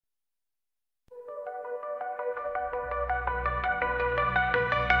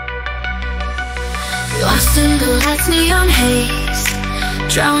Lost in the lights, neon haze,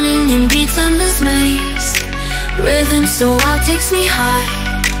 drowning in beats and this maze. Rhythm so wild takes me high,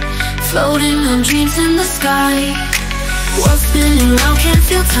 floating on dreams in the sky. World spinning round, can't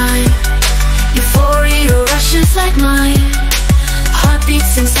feel time. Euphoria rushes like mine. Heartbeat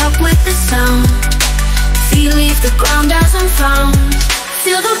syncs up with the sound. Feel leave the ground as I'm found.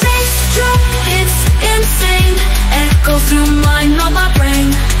 Feel the bass drum, it's insane. Echo through mind, not my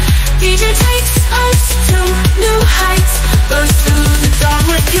brain. DJ takes us to new heights. Burst through the dark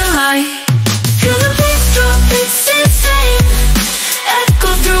with your light. Feel the bass drum, it's insane. Echo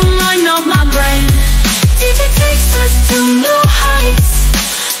through mind, not my brain. DJ takes us to new heights.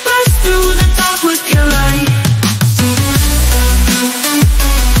 Burst through the dark with your light.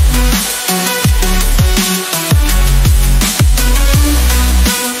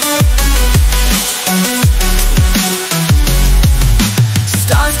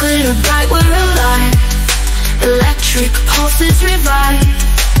 Stars glitter bright, we're alive. Electric pulses revive.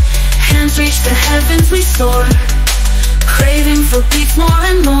 Hands reach the heavens, we soar. Craving for beats more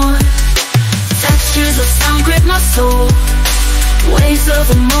and more. Textures of sound grip my soul. Waves of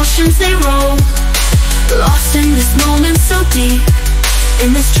emotions, they roll. Lost in this moment so deep.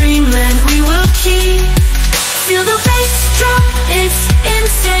 In this dreamland we will keep. Feel the bass drum, it's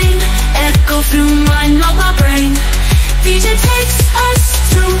insane. Echo through mind, not my brain. DJ takes us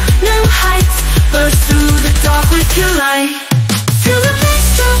to new heights. Burst through the dark with your light.